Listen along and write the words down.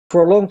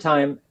For a long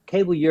time,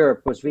 Cable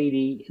Europe was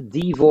really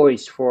the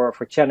voice for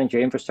challenger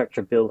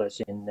infrastructure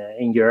builders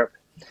in Europe.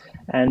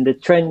 And the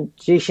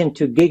transition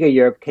to Giga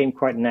Europe came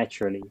quite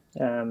naturally.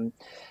 Through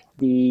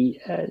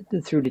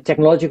the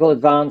technological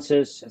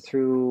advances,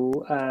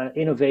 through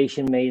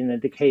innovation made in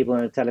the cable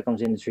and the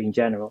telecoms industry in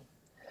general.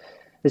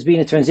 There's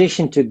been a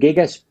transition to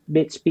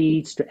gigabit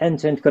speeds, to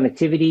end-to-end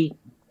connectivity,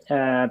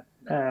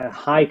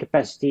 high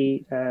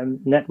capacity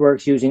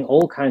networks using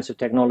all kinds of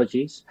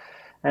technologies,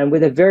 and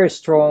with a very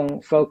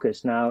strong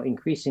focus now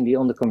increasingly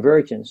on the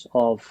convergence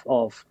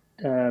of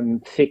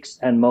fixed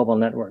and mobile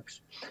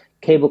networks.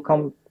 Cable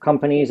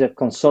companies that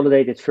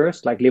consolidated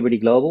first, like Liberty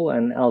Global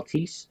and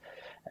Altice,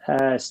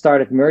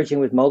 started merging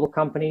with mobile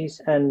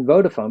companies, and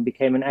Vodafone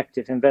became an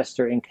active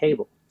investor in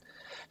cable.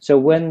 So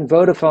when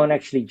Vodafone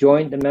actually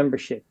joined the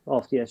membership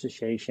of the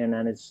association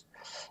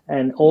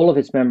and all of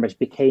its members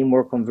became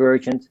more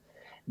convergent,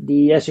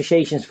 the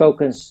association's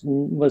focus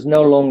was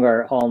no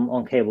longer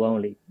on cable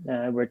only.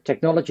 We're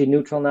technology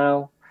neutral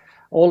now.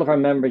 All of our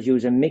members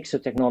use a mix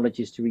of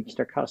technologies to reach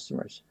their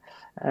customers.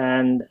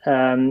 And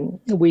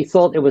we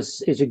thought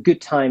it's a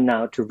good time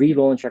now to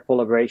relaunch our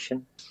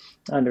collaboration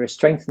under a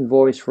strengthened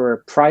voice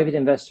for private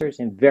investors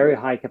in very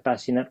high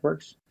capacity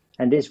networks.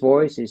 And this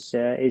voice is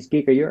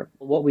Giga Europe.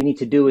 What we need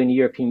to do in the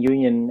European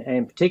Union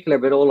in particular,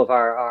 but all of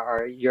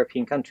our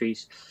European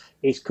countries,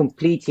 is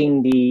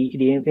completing the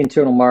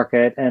internal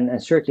market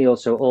and certainly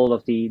also all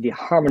of the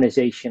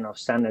harmonization of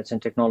standards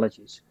and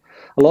technologies.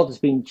 A lot has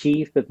been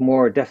achieved, but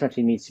more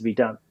definitely needs to be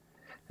done.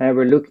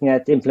 We're looking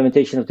at the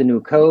implementation of the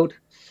new code.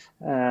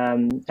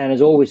 And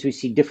as always, we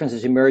see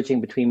differences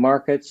emerging between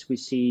markets. We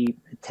see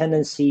a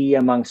tendency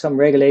among some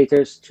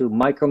regulators to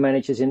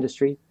micromanage this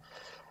industry.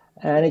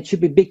 And it should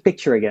be big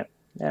picture again.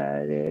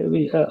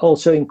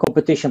 Also in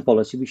competition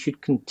policy, we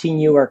should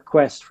continue our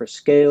quest for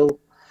scale,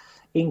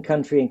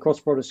 in-country and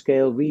cross-border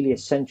scale, really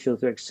essential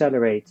to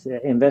accelerate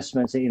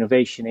investments and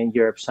innovation in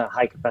Europe's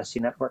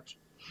high-capacity networks.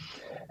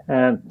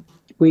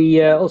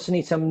 We also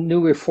need some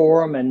new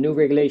reform and new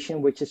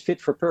regulation which is fit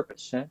for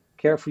purpose,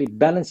 carefully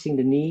balancing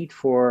the need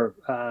for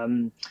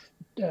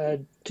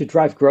to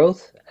drive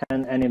growth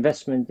and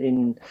investment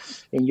in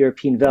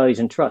European values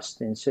and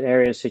trust in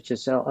areas such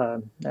as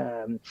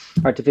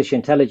artificial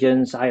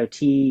intelligence,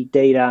 IoT,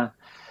 data,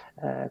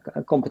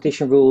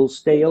 competition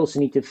rules. They all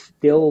need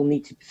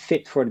to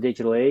fit for the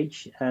digital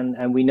age,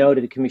 and we know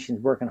that the Commission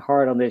is working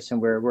hard on this, and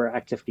we're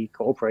actively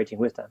cooperating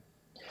with them.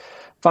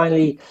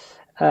 Finally,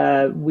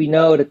 we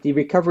know that the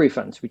recovery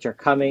funds, which are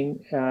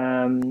coming,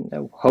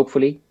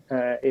 hopefully,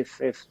 if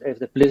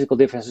the political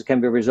differences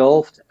can be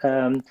resolved,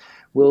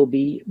 will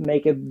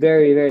make a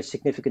very, very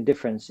significant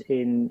difference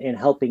in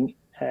helping,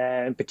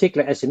 in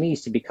particular,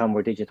 SMEs to become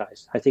more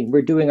digitized. I think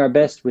we're doing our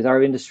best with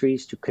our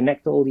industries to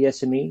connect all the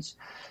SMEs,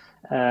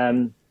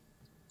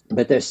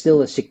 but there's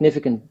still a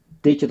significant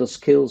digital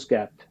skills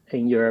gap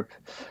in Europe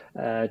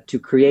to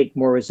create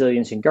more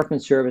resilience in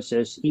government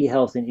services,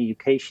 e-health and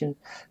education,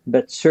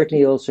 but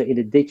certainly also in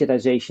the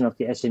digitization of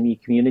the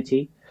SME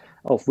community,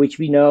 of which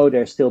we know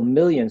there's still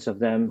millions of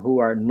them who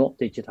are not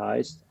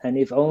digitized. And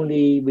if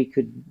only we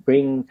could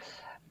bring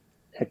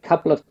a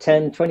couple of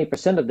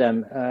 10–20% of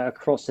them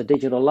across the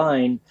digital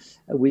line,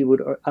 we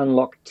would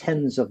unlock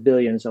tens of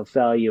billions of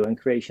value and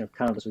creation of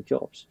countless of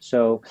jobs.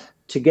 So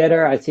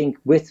together, I think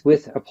with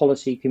a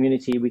policy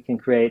community, we can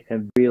create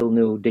a real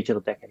new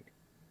digital decade.